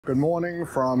Good morning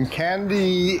from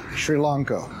Kandy, Sri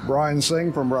Lanka. Brian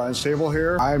Singh from Brian's Table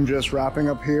here. I'm just wrapping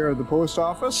up here at the post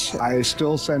office. I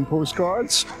still send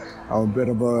postcards. I'm a bit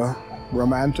of a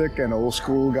romantic and old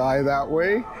school guy that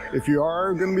way. If you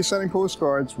are going to be sending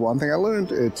postcards, one thing I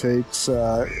learned, it takes,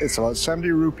 it's about 70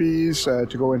 rupees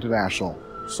to go international.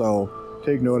 So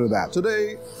take note of that.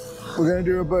 Today, we're going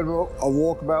to do a bit of a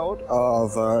walkabout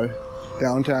of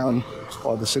downtown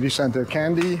or the city center of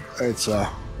Kandy. It's a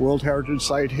World Heritage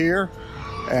Site here,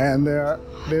 and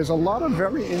there's a lot of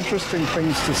very interesting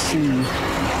things to see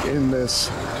in this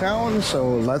town,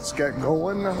 so let's get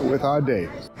going with our day.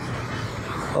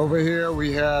 Over here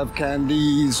we have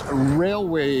Kandy's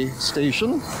railway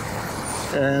station,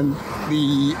 and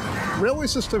the railway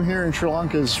system here in Sri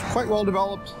Lanka is quite well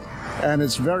developed and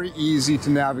it's very easy to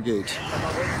navigate.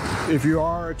 If you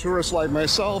are a tourist like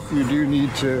myself, you do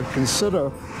need to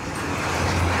consider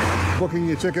booking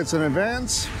your tickets in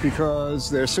advance because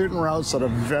there are certain routes that are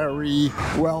very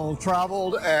well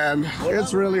traveled and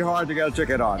it's really hard to get a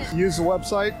ticket on. Use the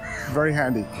website, very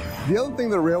handy. The other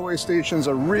thing the railway stations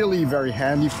are really very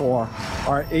handy for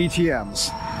are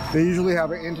ATMs. They usually have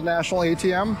an international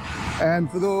ATM, and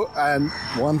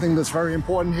one thing that's very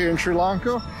important here in Sri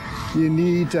Lanka, you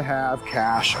need to have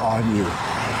cash on you.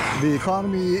 The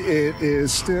economy, it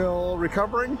is still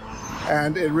recovering,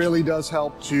 and it really does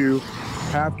help to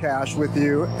have cash with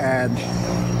you, and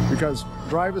because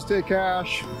drivers take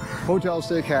cash, hotels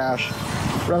take cash,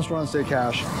 restaurants take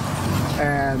cash,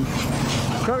 and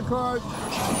credit card,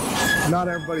 not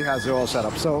everybody has it all set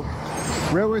up. So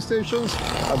railway stations,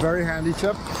 a very handy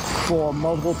tip for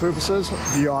multiple purposes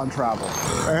beyond travel.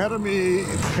 Ahead of me,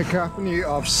 cacophony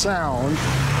of sound,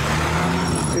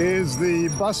 is the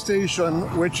bus station,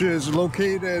 which is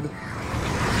located,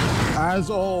 as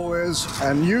always,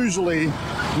 and usually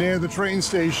near the train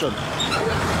station.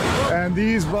 And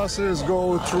these buses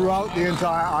go throughout the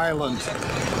entire island.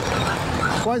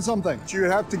 Quite something you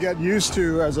have to get used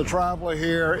to as a traveler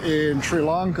here in Sri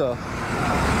Lanka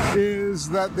is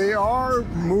that they are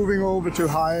moving over to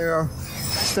higher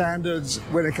standards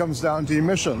when it comes down to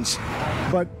emissions.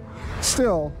 But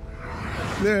still,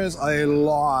 there's a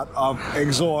lot of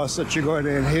exhaust that you're going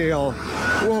to inhale.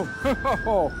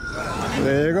 Whoa,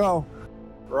 there you go,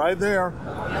 right there.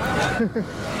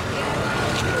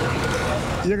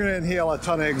 You're going to inhale a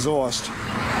ton of exhaust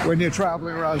when you're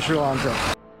traveling around Sri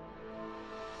Lanka.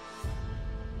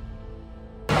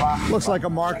 Looks like a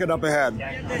market up ahead.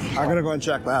 I'm going to go and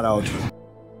check that out.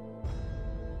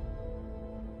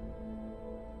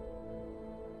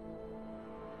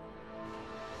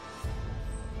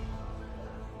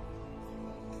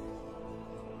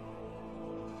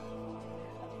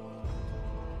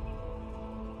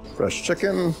 Fresh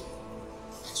chicken,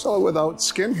 sold without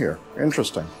skin here.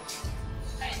 Interesting.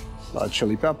 A lot of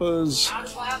chili peppers,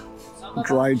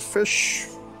 dried fish,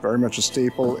 very much a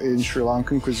staple in Sri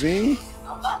Lankan cuisine.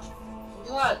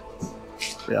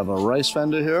 We have a rice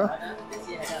vendor here.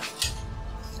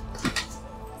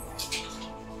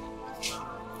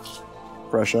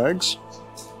 Fresh eggs.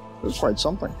 It's quite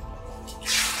something.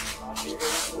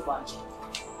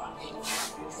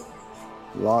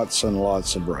 Lots and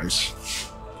lots of rice.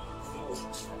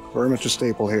 Very much a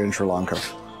staple here in Sri Lanka.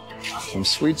 Some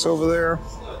sweets over there.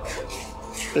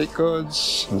 Baked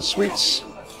goods and sweets.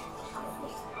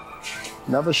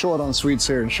 Never short on sweets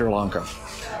here in Sri Lanka.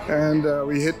 And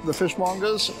we hit the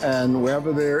fishmongers, and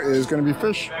wherever there is going to be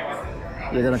fish,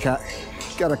 you're going to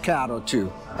get a cat or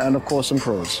two. And of course some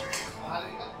crows.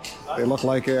 They look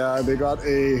like they got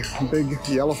a big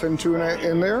yellowfin tuna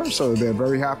in there, so they're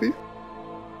very happy.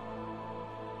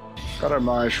 Gotta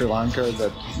admire Sri Lanka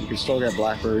that you can still get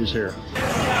blackberries here.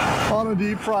 A lot of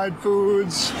deep fried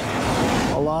foods,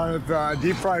 a lot of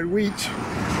deep fried wheat.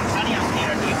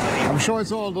 I'm sure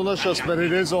it's all delicious, but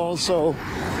it is also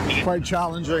quite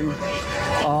challenging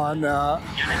on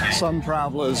some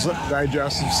travelers'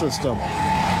 digestive system.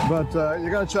 But you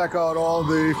gotta check out all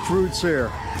the fruits here.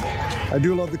 I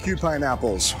do love the cute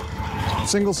pineapples.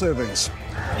 Single servings.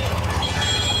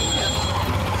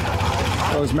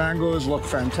 Those mangoes look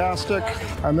fantastic.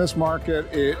 And this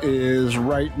market, it is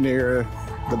right near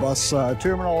the bus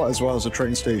terminal as well as the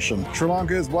train station. Sri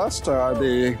Lanka is blessed.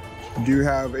 They do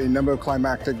have a number of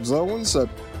climatic zones that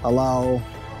allow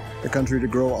the country to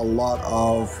grow a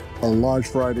large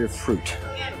variety of fruit.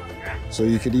 So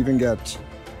you could even get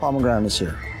pomegranates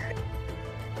here.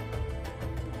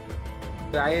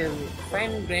 I am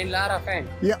fan, Brian Lara fan.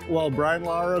 Yeah, well, Brian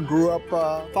Lara grew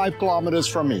up 5 kilometers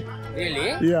from me.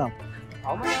 Really? Yeah.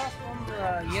 How many hours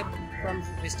from here from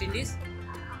West Indies?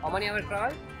 How many hours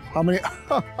travel? How many?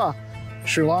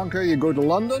 Sri Lanka, you go to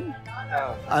London,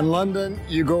 And London,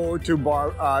 you go to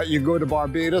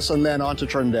Barbados and then on to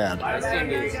Trinidad.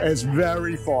 It's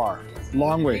very far,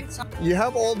 long way. You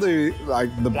have all the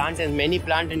Plantains, many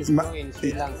plantains grow in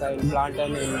Sri Lanka, in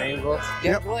plantain, in mango. Do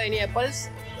you grow any apples?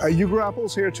 You grow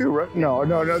apples here too, right? No.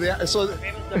 So The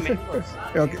mangoes.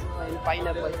 okay, In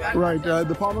pineapple. right.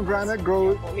 The pomegranate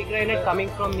grows. Pomegranate coming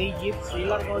from Egypt. Sri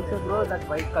Lanka also grow that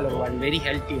white color one, very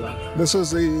healthy one. This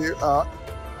is the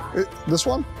this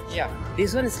one. Yeah,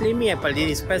 this one is slimy apple. This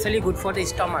is especially good for the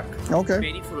stomach. Okay.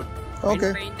 Very fruit.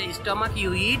 Okay. When the stomach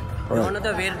you eat, you Right. don't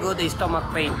know where go the stomach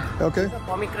pain. Okay. The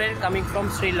pomegranate coming from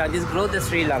Sri Lanka. This grow the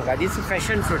Sri Lanka. This is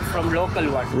fashion fruit from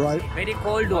local one. Right. Very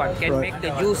cold one. Can Right. make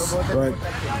the juice. Right.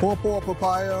 Pawpaw,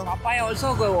 papaya, Papaya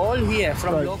also go all here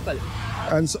from Right. local.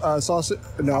 and sausage.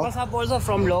 No. Soursop also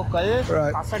from local.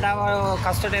 Right. Custard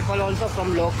apple also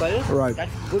from local. Right.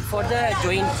 That's good for the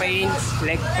joint pains,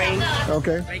 leg pain.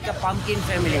 Okay. Like a pumpkin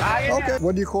family. Okay.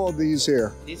 What do you call these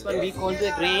here? This one we call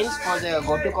the greens for the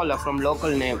gotu color from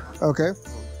local name. Okay.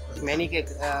 Many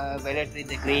variety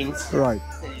the greens, Right.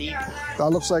 the leaf, That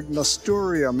looks like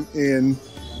nasturtium in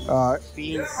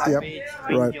beans, Yep. cabbage,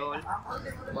 Right. brinjal,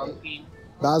 pumpkin.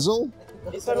 basil.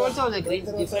 This one also the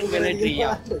greens, different variety.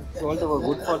 Yeah, it's also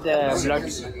good for the blood.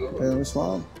 Very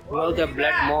small. Grow the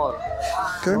blood more.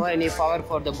 Okay. No any power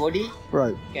for the body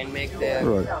Right. can make the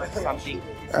Right. something.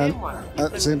 And Same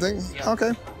one. same thing. Yeah.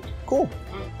 Okay. Cool.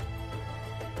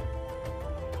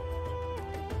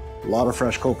 A lot of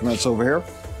fresh coconuts over here.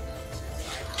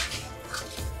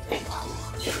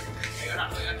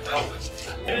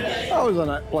 That was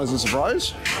a pleasant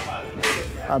surprise.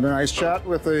 Had a nice chat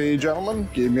with the gentleman.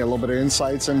 Gave me a little bit of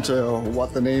insights into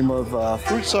what the name of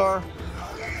fruits are,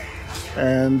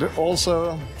 and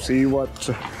also see what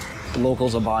the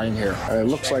locals are buying here. It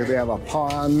looks like they have a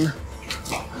pond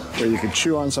where you can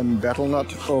chew on some betel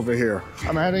nut over here.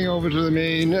 I'm heading over to the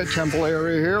main temple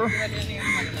area here.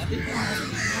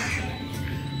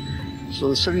 So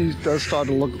the city does start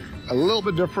to look a little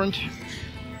bit different.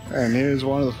 And here's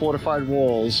one of the fortified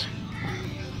walls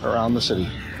around the city,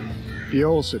 the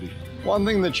old city. One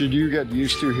thing that you do get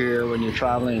used to here when you're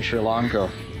traveling in Sri Lanka,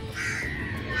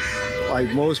 like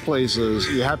most places,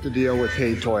 you have to deal with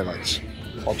paid toilets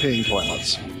or paying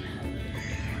toilets.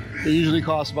 They usually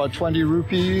cost about 20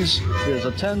 rupees. There's a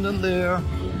attendant there,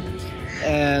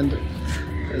 and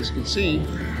as you can see,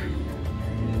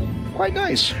 quite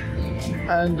nice.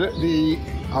 And they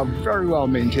are very well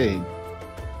maintained.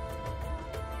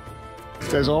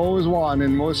 There's always one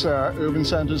in most urban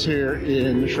centers here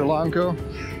in Sri Lanka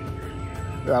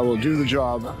that will do the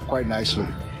job quite nicely.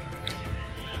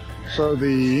 So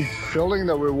the building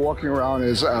that we're walking around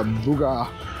is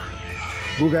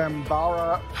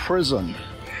Bugambara Prison.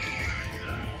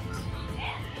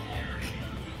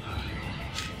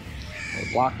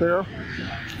 A block there.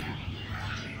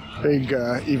 Big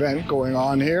event going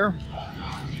on here.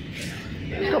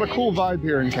 It's got a cool vibe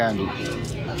here in Kandy.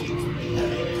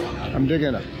 I'm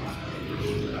digging it.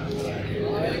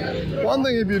 One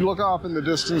thing, if you look off in the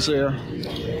distance there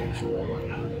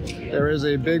is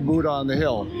a big Buddha on the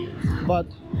hill. But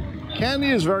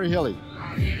Kandy is very hilly.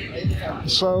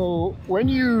 So when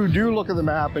you do look at the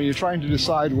map and you're trying to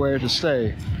decide where to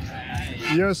stay,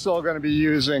 you're still going to be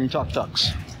using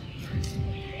tuk-tuks.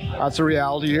 That's a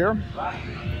reality here.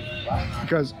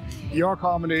 Because your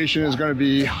accommodation is going to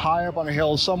be high up on a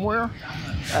hill somewhere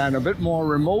and a bit more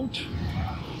remote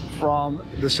from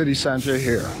the city center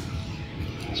here.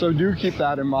 So do keep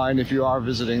that in mind if you are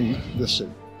visiting the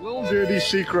city. A little dirty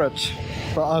secret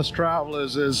for us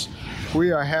travelers is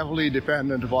we are heavily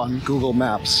dependent upon Google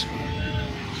Maps.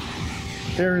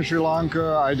 Here in Sri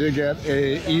Lanka, I did get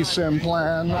a eSIM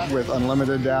plan with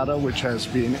unlimited data, which has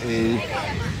been a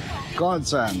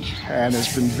godsend and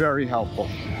has been very helpful.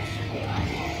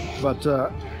 But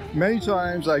many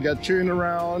times I get turned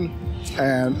around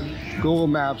and Google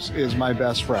Maps is my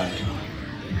best friend.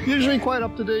 Usually quite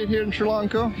up to date here in Sri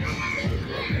Lanka.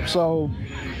 So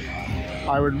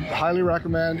I would highly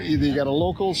recommend either you get a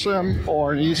local SIM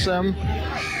or an eSIM,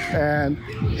 and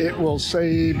it will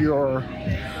save your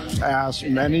ass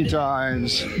many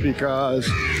times because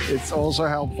it's also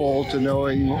helpful to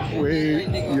knowing where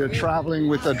you're traveling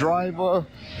with a driver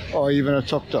or even a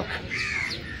tuk-tuk.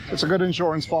 It's a good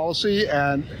insurance policy,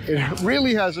 and it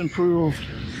really has improved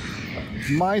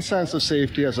my sense of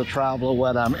safety as a traveler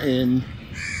when I'm in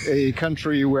a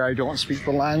country where I don't speak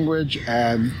the language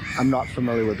and I'm not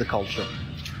familiar with the culture.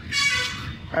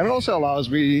 And it also allows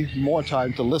me more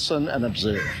time to listen and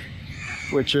observe,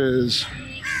 which is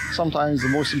sometimes the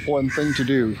most important thing to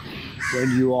do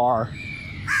when you are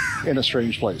in a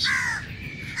strange place.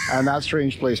 And that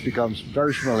strange place becomes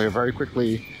very familiar very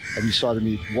quickly and you start to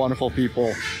meet wonderful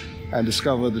people and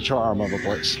discover the charm of a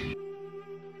place.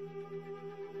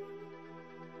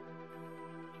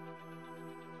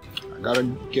 I gotta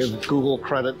give Google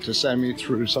credit to send me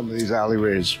through some of these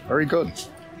alleyways. Very good.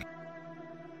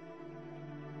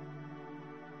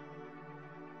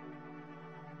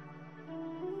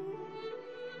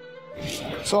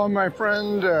 So on my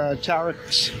friend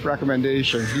Tarek's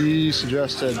recommendation, he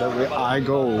suggested that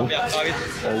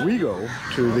we go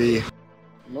to the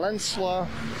Lensla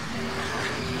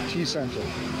Tea Center.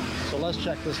 So let's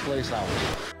check this place out.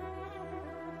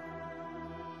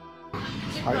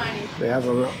 They have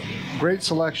a great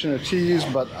selection of teas,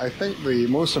 but I think the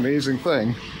most amazing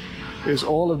thing is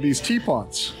all of these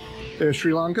teapots. They're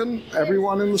Sri Lankan,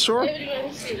 everyone in the store? Everyone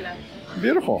is Sri Lanka.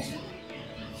 Beautiful.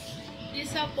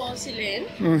 These are porcelain,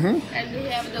 and we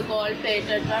have the gold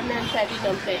plated one and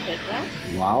platinum plated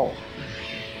one. Wow.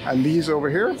 And these over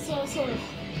here? It's also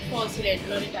porcelain,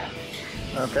 Florida.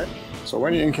 Okay. So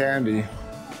when you're in Kandy,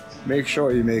 make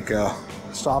sure you make a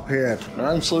stop here at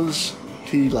Nansla's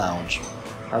Tea Lounge.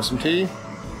 Have some tea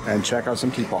and check out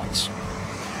some teapots.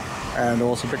 And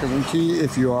also pick up some tea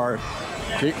if you are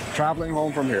traveling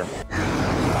home from here.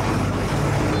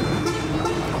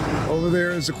 Over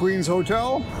there is the Queen's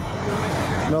Hotel.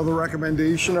 Another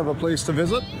recommendation of a place to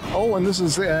visit. Oh, and this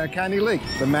is Kandy Lake,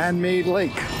 the man-made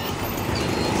lake.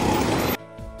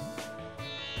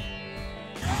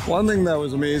 One thing that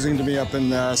was amazing to me up in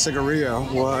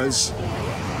Sigiriya was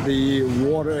the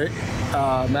water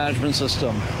management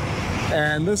system.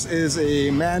 And this is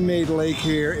a man-made lake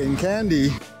here in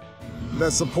Kandy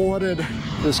that supported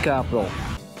this capital.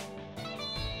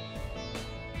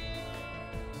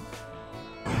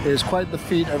 It is quite the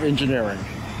feat of engineering.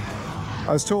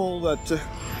 I was told that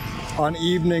on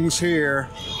evenings here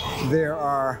there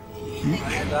are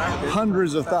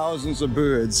hundreds of thousands of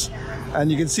birds,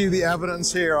 and you can see the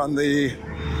evidence here on the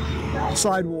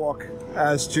sidewalk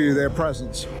as to their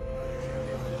presence.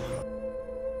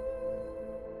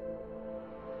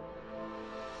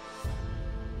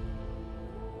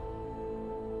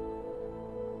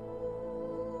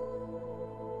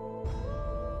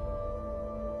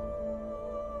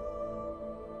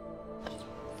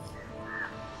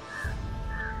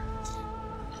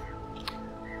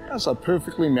 That's a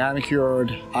perfectly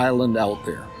manicured island out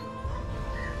there.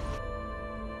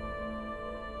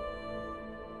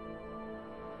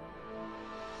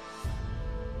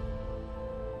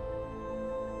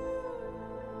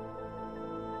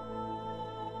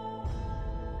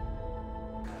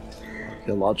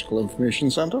 Archaeological Information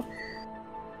Center.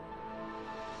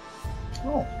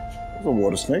 Oh, there's a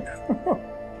water snake.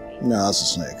 No, that's a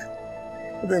snake.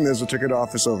 I think there's a ticket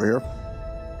office over here.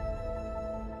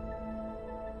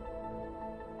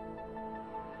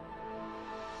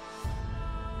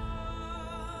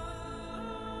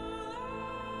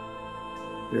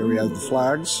 Here we have the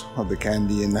flags of the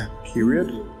Kandian period,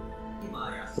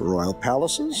 the royal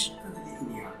palaces,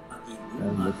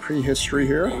 and the prehistory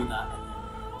here.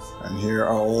 And here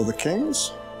are all the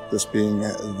kings, this being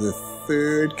the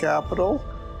third capital.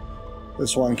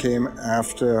 This one came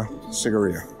after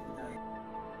Sigiriya.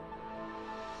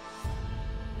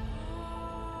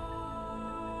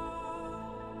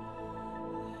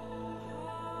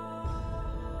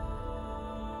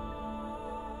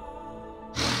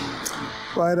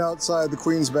 Right outside the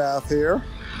Queen's Bath here,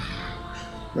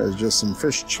 there's just some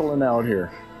fish chilling out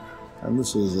here. And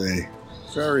this is a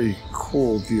very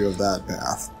cool view of that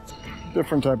bath.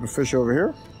 Different type of fish over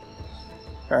here.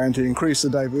 And to increase the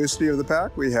diversity of the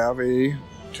pack, we have a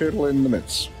turtle in the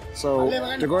midst. So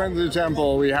to go into the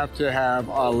temple, we have to have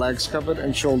our legs covered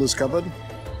and shoulders covered.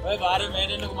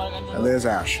 And there's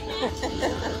Ash.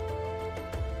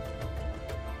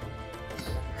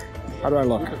 How do I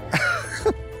look?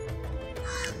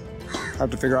 I have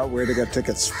to figure out where to get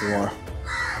tickets for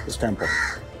this temple.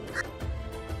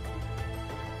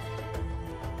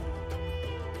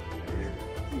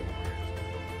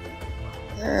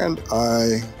 And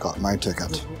I got my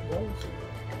ticket.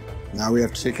 Now we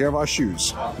have to take care of our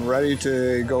shoes. I'm ready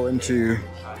to go into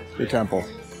the temple.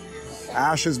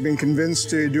 Ash has been convinced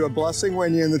to do a blessing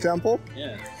when you're in the temple.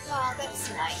 Yeah. Oh,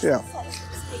 that's nice. Yeah.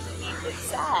 It's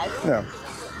sad. Yeah.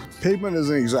 Pavement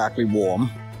isn't exactly warm.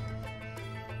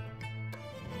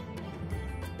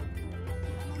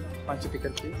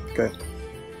 Okay.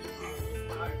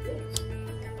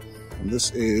 And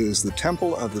this is the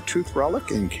temple of the Tooth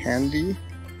Relic in Kandy,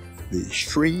 the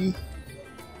Sri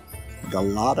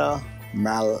Galata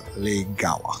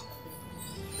Maligawa.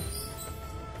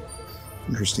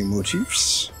 Interesting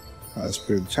motifs as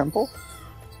per the temple.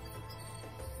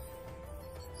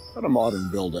 What a modern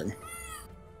building.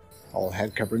 All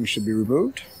head coverings should be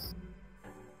removed.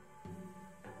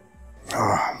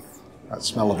 That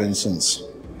smell of incense.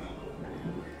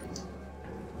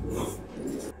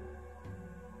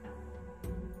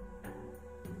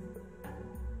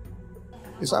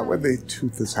 Is that where the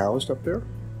tooth is housed up there?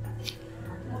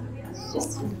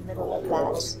 Just in the middle of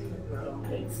that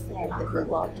set that we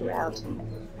walked around.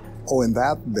 Oh, in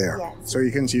that there. Yes. So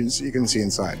you can see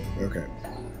inside. Okay.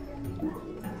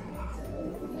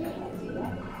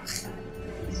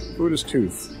 Buddha's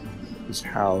tooth is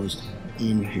housed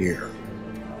in here.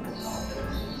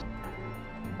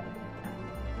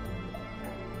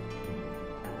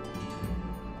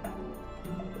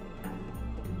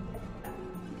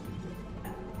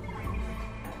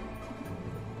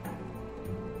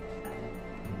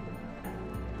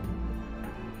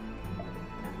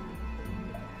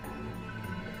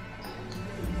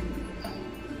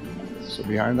 So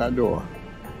behind that door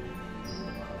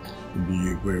would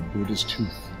be where Buddha's tooth.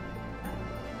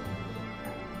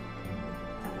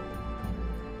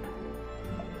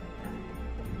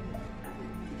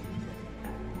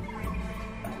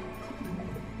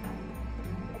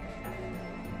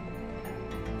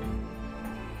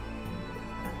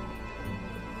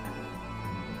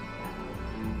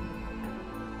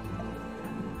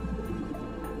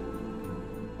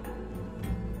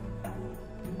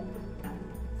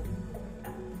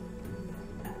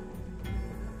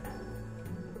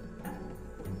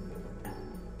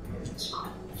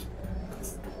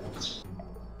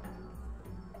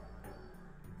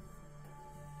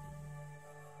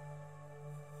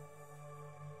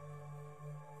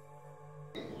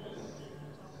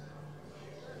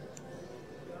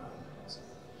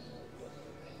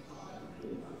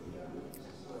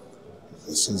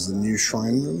 This is the new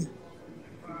shrine room.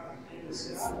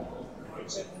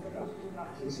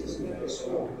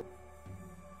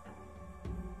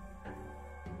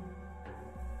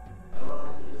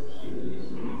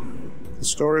 The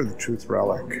story of the Tooth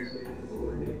Relic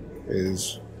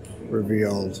is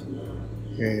revealed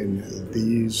in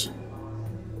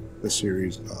the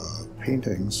series of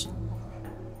paintings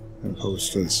and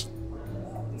posters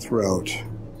throughout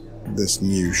this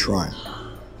new shrine.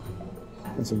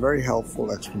 It's a very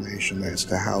helpful explanation as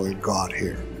to how it got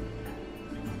here.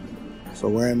 So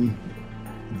when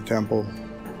the temple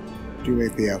do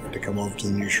make the effort to come over to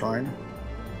the new shrine,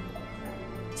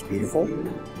 it's beautiful,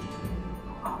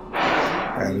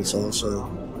 and it's also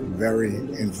very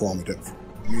informative.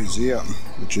 The museum,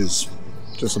 which is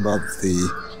just above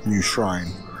the new shrine,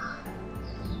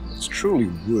 it's truly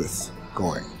worth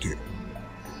going to.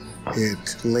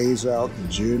 It lays out the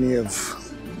journey of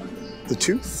the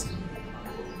tooth,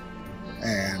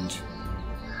 and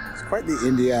it's quite the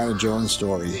Indiana Jones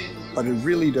story, but it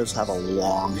really does have a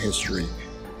long history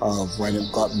of when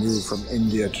it got moved from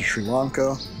India to Sri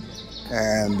Lanka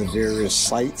and the various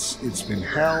sites it's been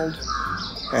held,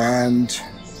 and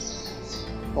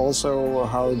also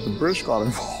how the British got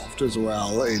involved as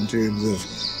well in terms of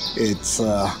its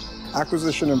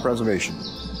acquisition and preservation.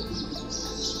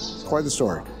 It's quite the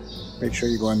story. Make sure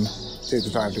you go and take the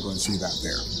time to go and see that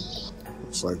there.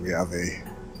 Looks like we have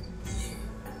a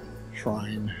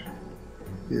shrine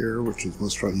here, which is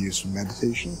most probably used for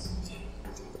meditation.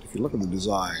 But if you look at the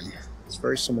design, it's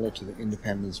very similar to the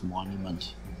Independence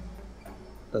Monument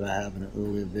that I have in an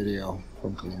earlier video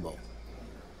from Kalinga.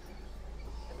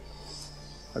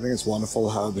 I think it's wonderful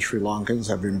how the Sri Lankans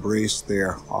have embraced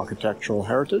their architectural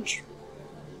heritage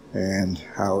and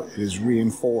how it is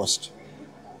reinforced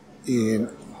in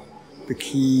the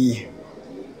key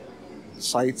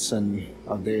sites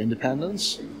of their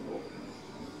independence,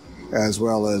 as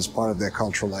well as part of their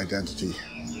cultural identity.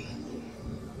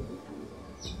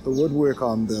 The woodwork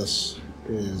on this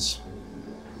is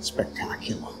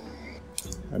spectacular.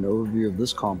 An overview of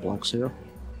this complex here.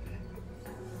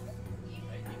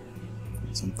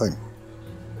 Something.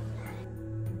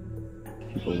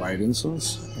 People light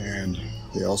incense, and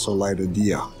they also light a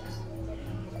diya.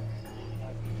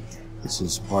 This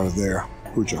is part of their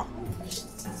puja.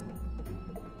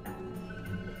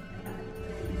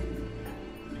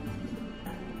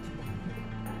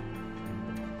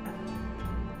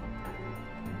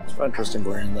 It's interesting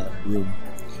going in that room,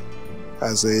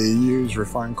 as they use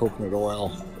refined coconut oil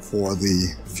for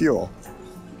the fuel.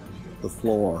 The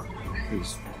floor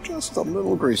is just a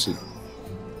little greasy,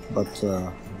 but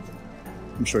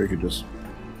I'm sure you could just,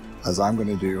 as I'm going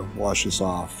to do, wash this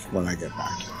off when I get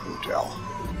back to the hotel.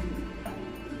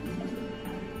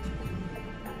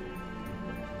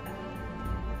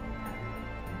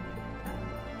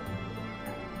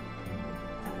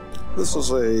 This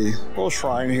is a little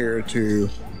shrine here to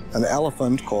an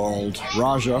elephant called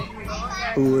Raja,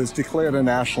 who is declared a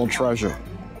national treasure.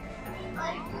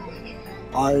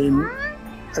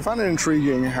 I find it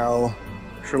intriguing how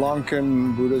Sri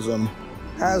Lankan Buddhism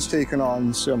has taken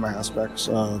on some aspects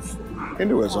of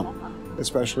Hinduism,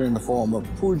 especially in the form of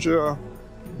puja,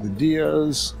 the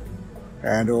diyas,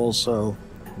 and also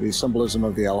the symbolism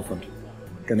of the elephant,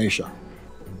 Ganesha.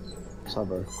 Let's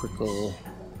have a quick little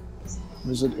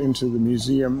visit into the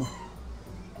Museum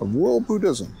of World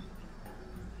Buddhism.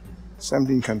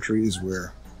 17 countries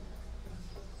where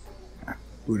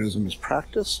Buddhism is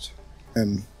practiced,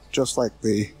 and just like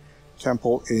the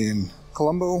temple in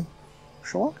Colombo,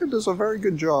 Sri Lanka does a very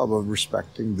good job of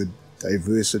respecting the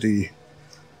diversity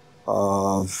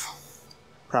of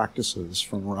practices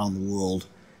from around the world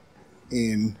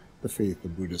in the faith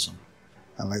of Buddhism.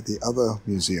 And like the other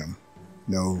museum,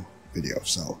 no video,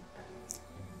 so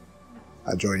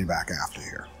I'll join you back after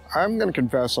here. I'm going to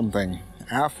confess something.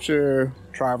 After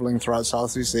traveling throughout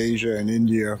Southeast Asia and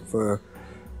India for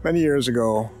many years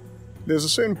ago, there's a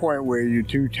certain point where you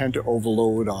do tend to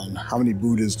overload on how many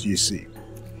Buddhas do you see.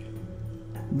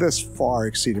 This far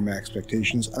exceeded my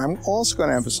expectations, and I'm also going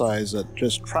to emphasize that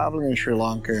just traveling in Sri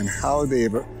Lanka and how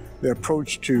their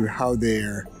approach to how they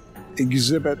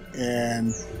exhibit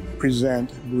and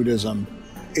present Buddhism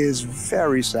is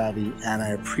very savvy, and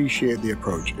I appreciate the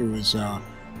approach. It was,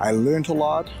 I learned a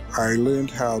lot. I learned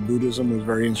how Buddhism was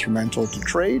very instrumental to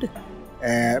trade,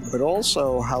 but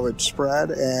also how it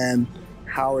spread and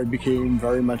how it became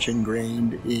very much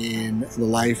ingrained in the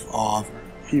life of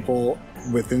people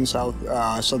within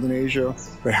Southern Asia,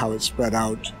 but how it spread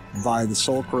out via the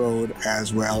Silk Road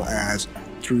as well as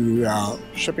through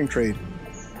shipping trade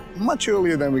much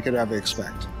earlier than we could ever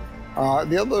expect.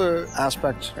 The other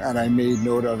aspect, and I made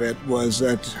note of it, was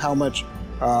that how much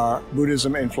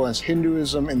Buddhism influenced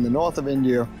Hinduism in the north of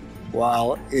India,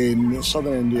 while in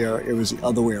southern India it was the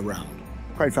other way around.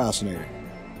 Quite fascinating.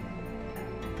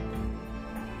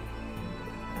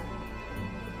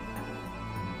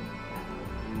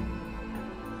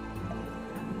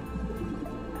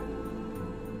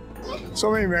 So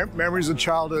many memories of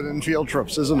childhood and field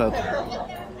trips, isn't it?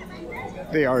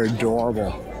 They are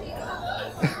adorable.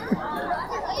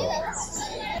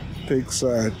 Takes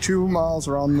 2 miles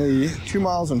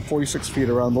and 46 feet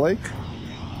around the lake,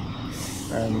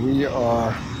 and we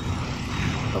are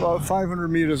about 500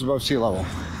 meters above sea level.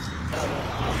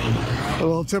 A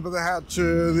little tip of the hat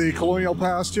to the colonial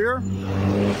past here,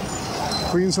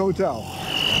 Queen's Hotel.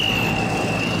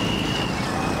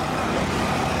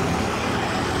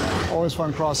 Always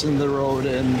fun crossing the road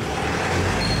in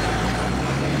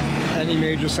any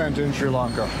major center in Sri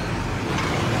Lanka.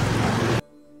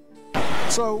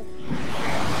 So,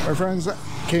 my friends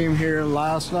came here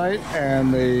last night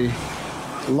and they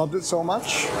loved it so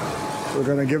much. We're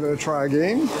going to give it a try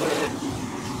again.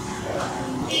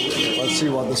 Let's see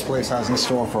what this place has in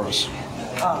store for us.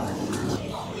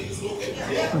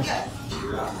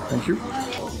 Thank you.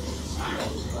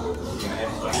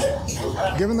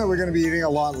 Given that we're going to be eating a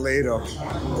lot later,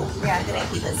 Yeah, I'm gonna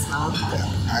keep it small.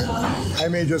 I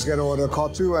may just get order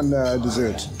kotu and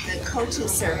dessert. The kotu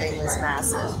serving was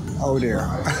massive. Oh dear.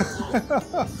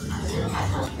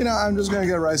 You know, I'm just going to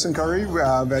get rice and curry,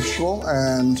 vegetable,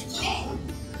 and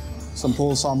some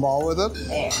pul sambal with it.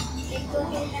 There.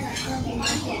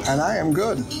 And I am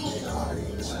good.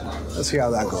 Let's see how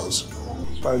that goes.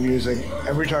 By music,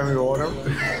 every time we order,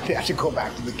 we have to go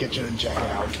back to the kitchen and check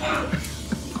it out.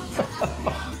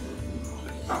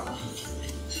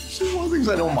 See, one of the things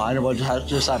I don't mind about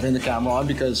just having the camera on,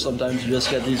 because sometimes you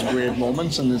just get these weird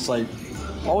moments and it's like,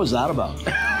 what was that about?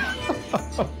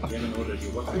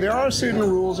 There are certain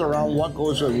rules around what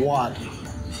goes with what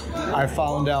I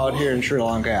found out here in Sri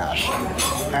Lanka, Ash.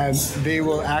 And they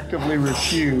will actively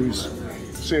refuse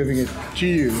serving it to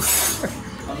you.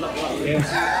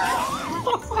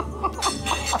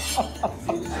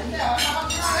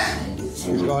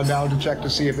 He's gone down to check to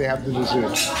see if they have the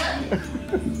dessert.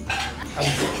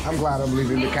 I'm glad I'm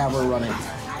leaving the camera running.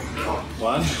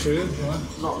 1, 2, 1.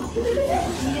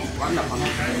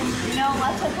 You know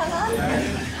what to put on?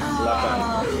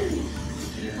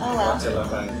 Oh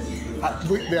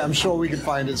well. I'm sure we could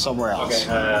find it somewhere else.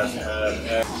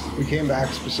 We came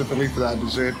back specifically for that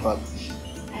dessert, but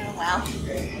Oh well.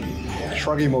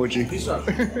 shrug emoji. So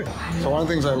one of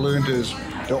the things I learned is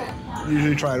don't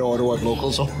usually try to order what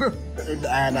locals order.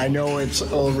 And I know it's a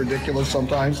little ridiculous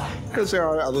sometimes because there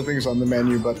are other things on the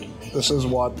menu, but this is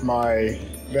what my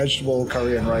vegetable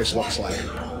curry and rice looks like.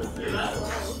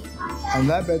 And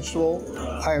that vegetable,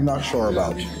 I am not sure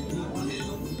about.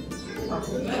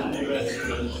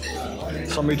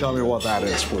 Somebody tell me what that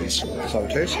is, please. Let's have a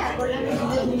taste.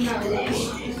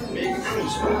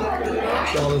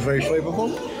 Smell is very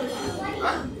flavorful.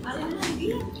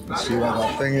 Let's see what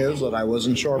that thing is that I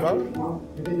wasn't sure about.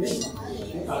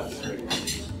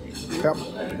 Yep.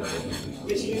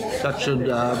 Textured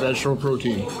vegetable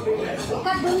protein.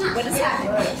 What is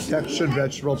that? Textured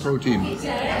vegetable protein.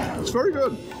 It's very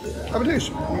good. Have a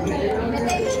taste.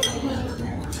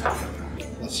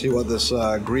 Let's see what this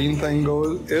green thing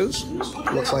is.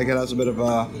 Looks like it has a bit of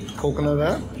coconut in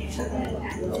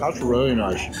it. That's really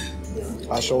nice.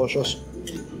 That's delicious.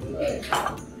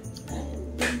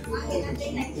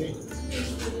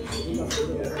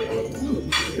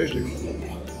 Tasty.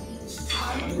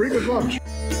 Pretty good lunch.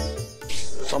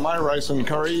 So my rice and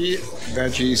curry,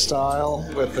 veggie style,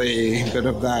 with a bit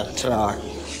of that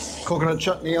coconut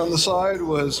chutney on the side,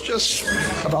 was just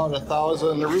about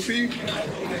 1,000 rupee.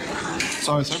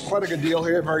 So it's quite a good deal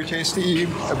here, very tasty,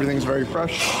 everything's very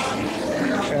fresh,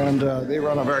 and they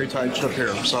run a very tight ship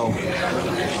here. So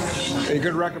a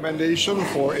good recommendation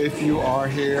for if you are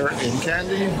here in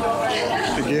Kandy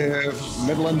to give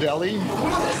Midland Delhi,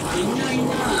 there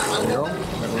you go,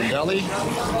 Midland Delhi,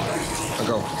 a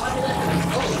go.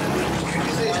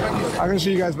 I'm going to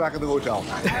see you guys back at the hotel.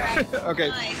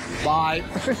 Okay, bye.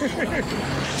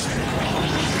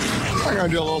 I'm going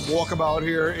to do a little walkabout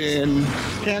here in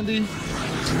Kandy.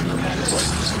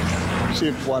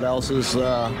 See what else is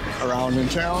around in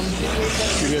town.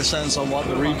 Give you a sense on what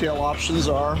the retail options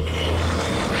are.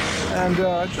 And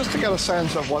just to get a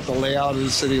sense of what the layout of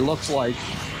the city looks like,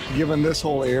 given this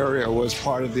whole area was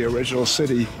part of the original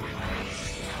city,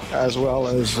 as well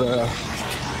as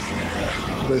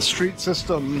the street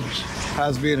system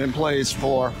has been in place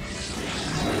for,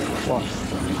 well,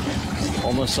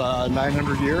 almost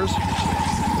 900 years.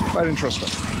 Quite interesting.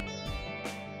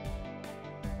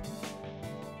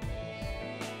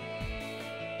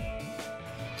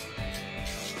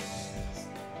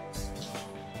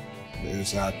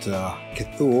 There's that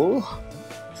kithul,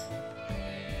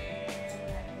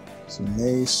 some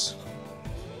mace.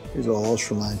 These are all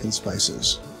Sri Lankan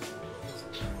spices.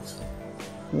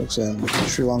 Looks like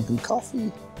Sri Lankan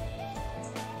coffee,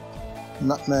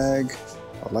 nutmeg.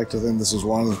 I'd like to think this is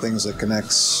one of the things that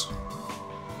connects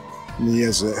me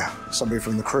as somebody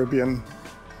from the Caribbean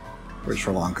with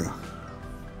Sri Lanka.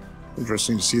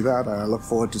 Interesting to see that, and I look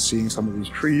forward to seeing some of these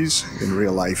trees in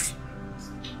real life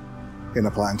in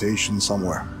a plantation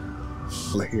somewhere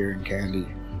here in Kandy.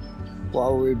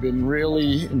 Well, we've been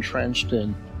really entrenched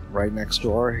in right next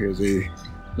door. Here's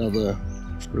another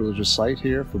religious site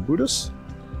here for Buddhists,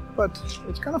 but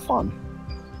it's kind of fun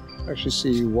to actually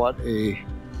see what a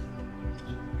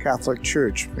Catholic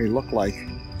church may look like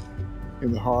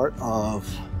in the heart of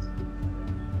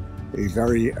a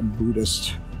very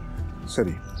Buddhist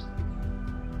city.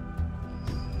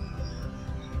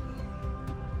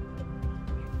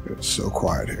 It's so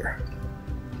quiet here.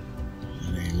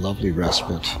 And a lovely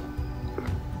respite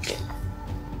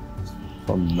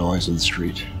from the noise of the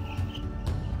street.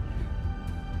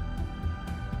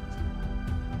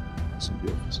 Some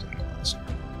beautiful stained glass here.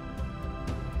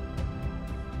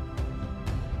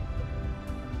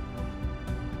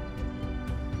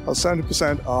 About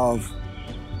 70% of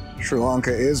Sri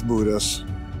Lanka is Buddhist.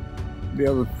 The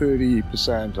other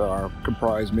 30% are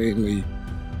comprised mainly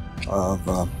of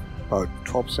about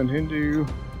 12% Hindu,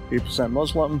 8%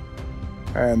 Muslim,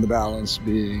 and the balance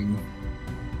being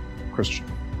Christian.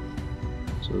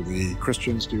 So the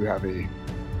Christians do have a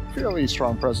fairly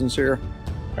strong presence here,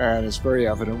 and it's very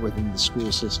evident within the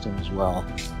school system as well,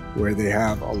 where they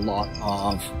have a lot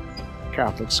of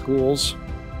Catholic schools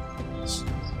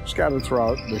scattered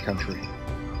throughout the country.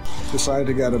 Decided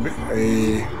to get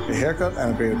a haircut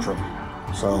and a beard trim.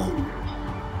 So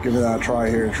give it that a try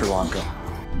here in Sri Lanka.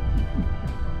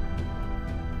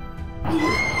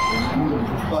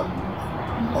 But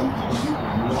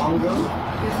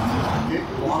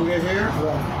longer hair,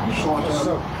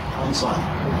 shorter on side.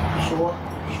 Short,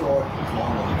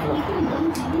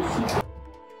 longer.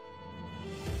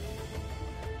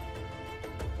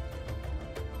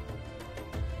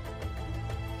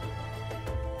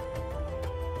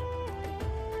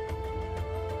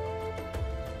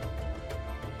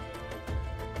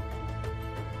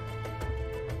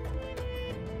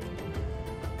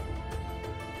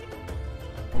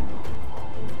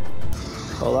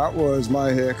 Well, that was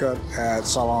my haircut at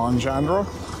Salon Chandra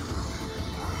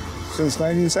since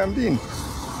 1917.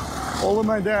 Older than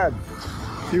my dad.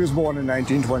 He was born in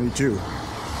 1922.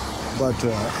 But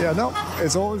yeah, no,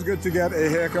 it's always good to get a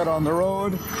haircut on the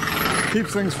road.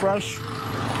 Keeps things fresh,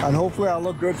 and hopefully I'll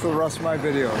look good for the rest of my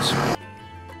videos.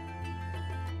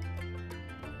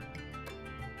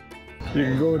 You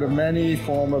can go to many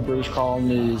former British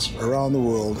colonies around the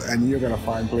world, and you're going to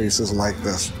find places like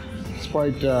this. It's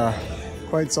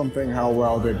quite something how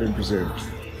well they've been preserved.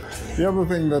 The other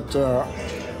thing that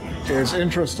is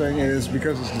interesting is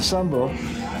because it's December,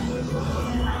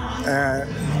 And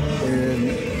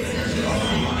in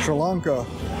Sri Lanka,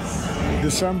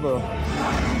 December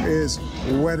is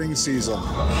wedding season.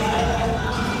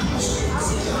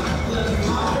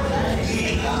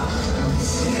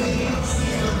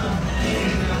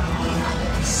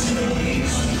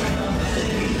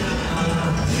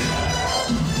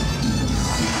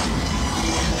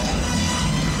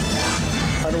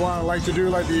 I don't want to like to do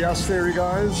like the Yes Theory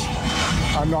guys.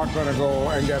 I'm not going to go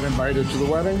and get invited to the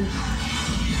wedding.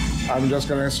 I'm just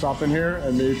going to stop in here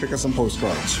and maybe pick up some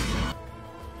postcards.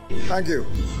 Thank you.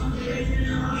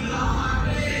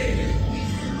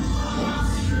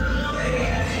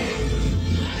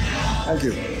 Thank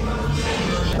you.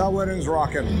 That wedding's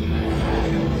rocking.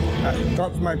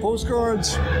 Got my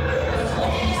postcards.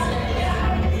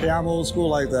 Yeah, I'm old school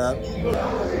like that.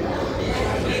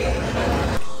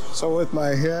 So with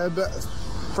my head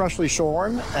freshly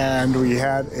shorn, and we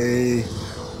had a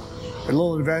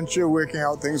little adventure working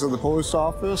out things at the post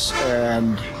office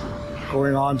and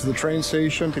going on to the train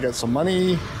station to get some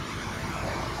money.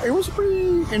 It was a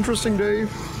pretty interesting day.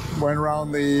 Went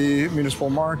around the municipal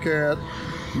market,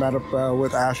 met up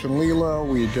with Ash and Leela.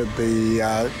 We did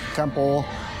the temple,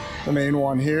 the main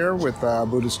one here with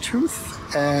Buddha's tooth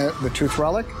and the Tooth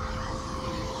Relic,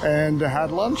 and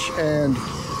had lunch and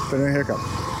been a hiccup.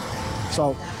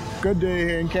 So, good day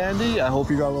here in Kandy. I hope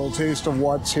you got a little taste of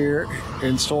what's here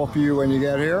in store for you when you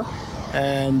get here.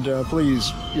 And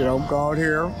please, go out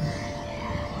here,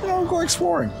 go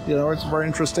exploring. It's a very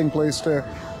interesting place to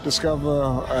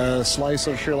discover a slice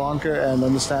of Sri Lanka and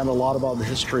understand a lot about the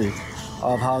history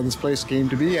of how this place came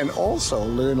to be, and also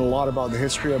learn a lot about the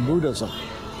history of Buddhism.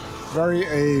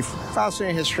 A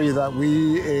fascinating history that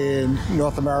we in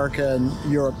North America and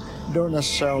Europe don't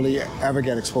necessarily ever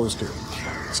get exposed to.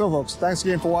 So folks, thanks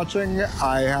again for watching.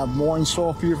 I have more in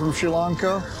store for you from Sri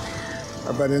Lanka.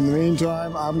 But in the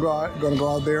meantime, I'm going to go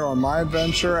out there on my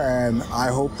adventure, and I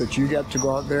hope that you get to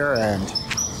go out there and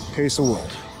taste the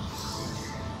world.